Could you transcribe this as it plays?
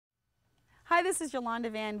Hi, this is Yolanda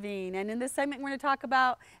Van Veen, and in this segment we're going to talk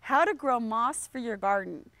about how to grow moss for your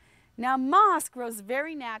garden. Now, moss grows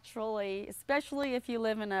very naturally, especially if you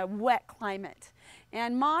live in a wet climate.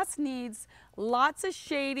 And moss needs lots of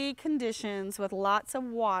shady conditions with lots of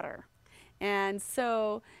water, and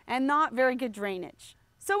not very good drainage.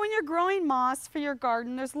 So when you're growing moss for your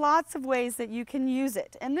garden, there's lots of ways that you can use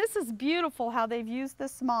it. And this is beautiful how they've used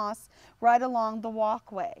this moss right along the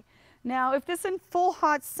walkway. Now, if this in full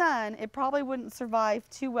hot sun, it probably wouldn't survive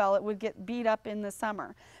too well. It would get beat up in the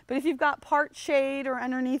summer. But if you've got part shade or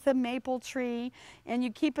underneath a maple tree and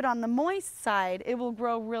you keep it on the moist side, it will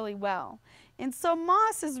grow really well. And so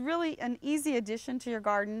moss is really an easy addition to your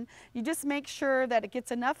garden. You just make sure that it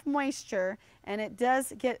gets enough moisture and it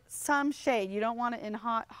does get some shade. You don't want it in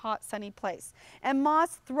hot, sunny place. And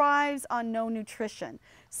moss thrives on no nutrition.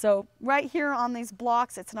 So right here on these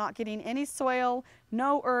blocks, it's not getting any soil,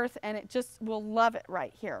 no earth, and it just will love it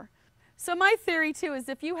right here. So my theory too is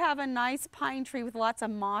if you have a nice pine tree with lots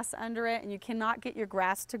of moss under it and you cannot get your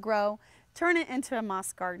grass to grow, turn it into a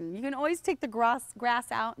moss garden. You can always take the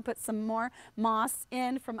grass out and put some more moss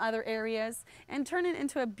in from other areas and turn it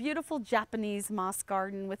into a beautiful Japanese moss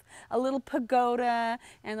garden with a little pagoda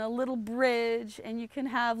and a little bridge, and you can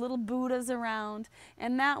have little Buddhas around,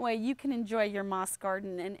 and that way you can enjoy your moss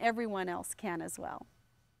garden and everyone else can as well.